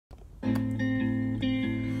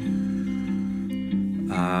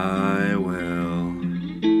I will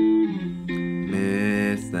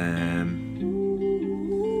miss them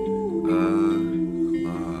a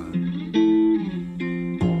lot.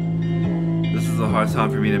 This is a hard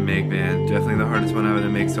song for me to make, man. Definitely the hardest one I've had to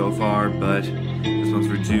make so far, but this one's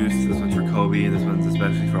for Juice, this one's for Kobe, and this one's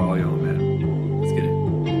especially for all y'all, man. Let's get it.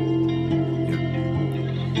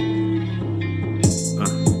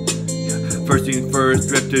 First thing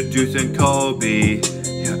first, rip to Juice and Kobe.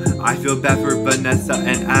 I feel bad for Vanessa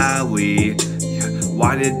and Allie.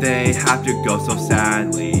 Why did they have to go so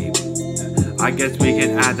sadly? I guess we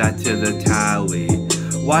can add that to the tally.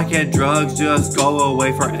 Why can't drugs just go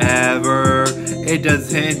away forever? It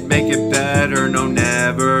doesn't make it better, no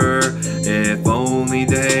never. If only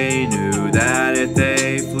they knew that if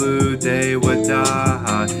they flew they would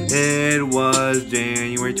die. It was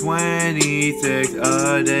January 26th,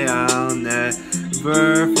 a day I'll never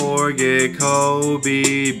forget.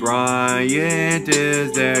 Kobe Bryant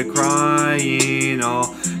is there crying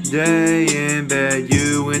all day in bed.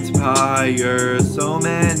 You inspire so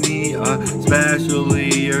many,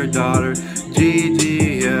 especially your daughter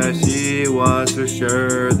Gigi. Yeah, she was for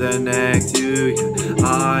sure the next you.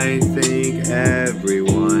 I think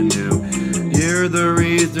everyone knew. You're the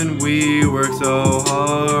reason we work so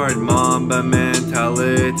hard. Mamba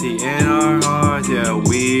mentality in our hearts. Yeah,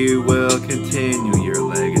 we will continue your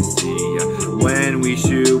legacy. Yeah, when we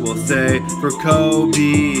shoot, we'll say for Kobe.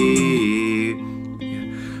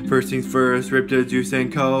 Yeah. First things first, rip to Juice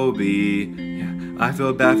and Kobe. Yeah. I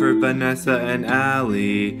feel bad for Vanessa and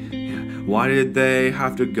Allie. Yeah. Why did they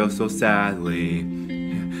have to go so sadly?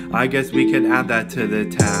 Yeah. I guess we can add that to the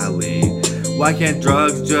tally. Why can't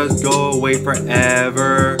drugs just go away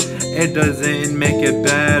forever? It doesn't make it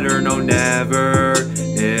better, no never.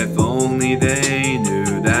 If only they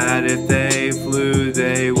knew that if they flew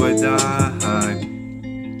they would die.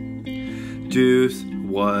 Juice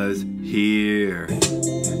was here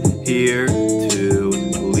to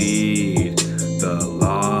lead the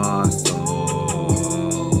lost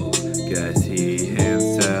soul. Guess he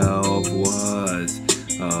himself was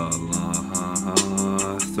a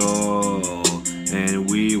lost soul, and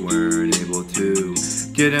we weren't able to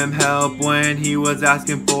get him help when he was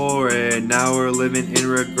asking for it. Now we're living in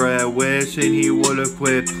regret, wishing he would've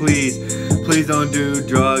quit. Please don't do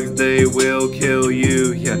drugs, they will kill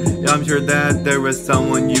you. Yeah, I'm sure that there is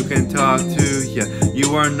someone you can talk to. Yeah,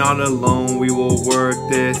 you are not alone, we will work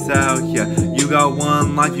this out. Yeah, you got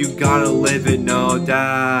one life, you gotta live it, no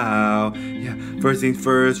doubt. Yeah, first things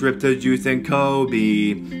first, rip to Juice and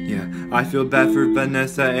Kobe. Yeah, I feel bad for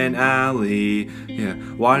Vanessa and Allie. Yeah,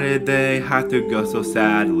 why did they have to go so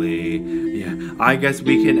sadly? Yeah, I guess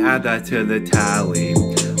we can add that to the tally.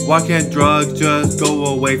 Why can't drugs just go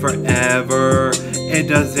away forever? It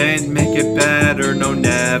doesn't make it better, no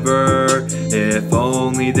never. If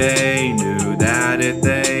only they knew that if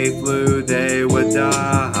they flew they would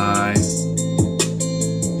die.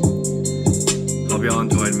 Hope y'all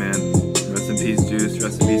enjoyed, man. Rest in peace, Juice.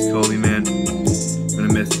 Rest in peace, Kobe, man. I'm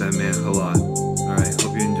gonna miss them, man, a lot.